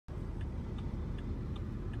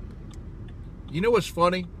You know what's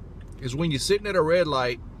funny? Is when you're sitting at a red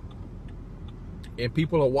light and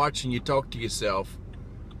people are watching you talk to yourself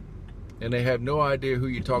and they have no idea who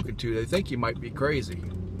you're talking to. They think you might be crazy.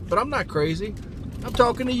 But I'm not crazy. I'm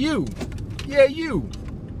talking to you. Yeah, you.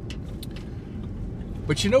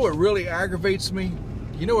 But you know what really aggravates me?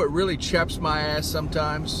 You know what really chaps my ass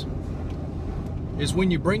sometimes? Is when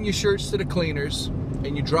you bring your shirts to the cleaners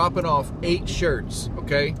and you're dropping off 8 shirts,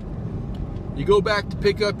 okay? You go back to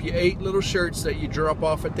pick up your 8 little shirts that you drop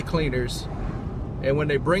off at the cleaners, and when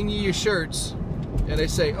they bring you your shirts and they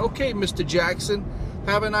say, okay, Mr. Jackson,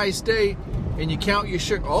 have a nice day, and you count your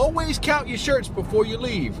shirt. Always count your shirts before you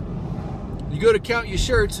leave. You go to count your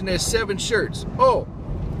shirts and there's 7 shirts. Oh,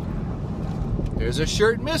 there's a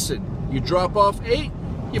shirt missing. You drop off 8,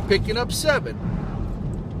 you're picking up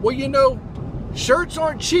 7. Well, you know, shirts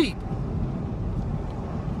aren't cheap.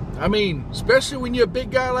 I mean, especially when you're a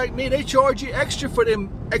big guy like me, they charge you extra for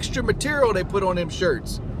them extra material they put on them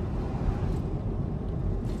shirts.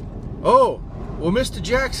 Oh, well, Mr.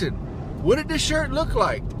 Jackson, what did this shirt look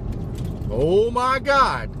like? Oh my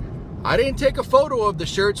God. I didn't take a photo of the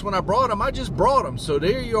shirts when I brought them. I just brought them. So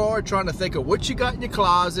there you are trying to think of what you got in your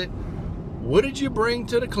closet. What did you bring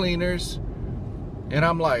to the cleaners? And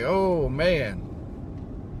I'm like, oh man,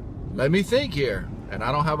 let me think here. And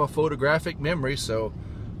I don't have a photographic memory, so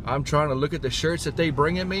I'm trying to look at the shirts that they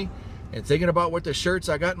bringing me and thinking about what the shirts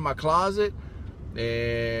I got in my closet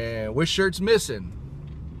and which shirt's missing.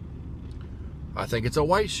 I think it's a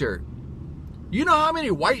white shirt. You know how many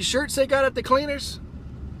white shirts they got at the cleaners?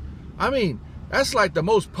 I mean, that's like the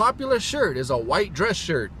most popular shirt is a white dress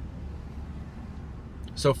shirt.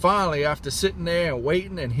 So finally, after sitting there and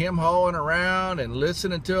waiting and him-hawing around and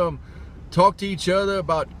listening to them talk to each other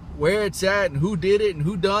about where it's at and who did it and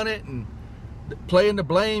who done it and playing the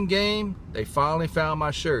blame game, they finally found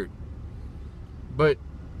my shirt. But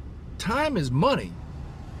time is money.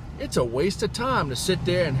 It's a waste of time to sit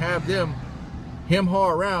there and have them hem-haw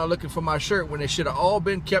around looking for my shirt when they should have all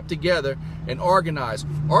been kept together and organized.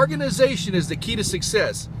 Organization is the key to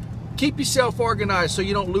success. Keep yourself organized so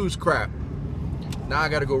you don't lose crap. Now I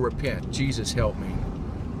gotta go repent. Jesus help me.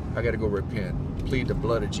 I gotta go repent. Plead the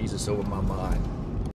blood of Jesus over my mind.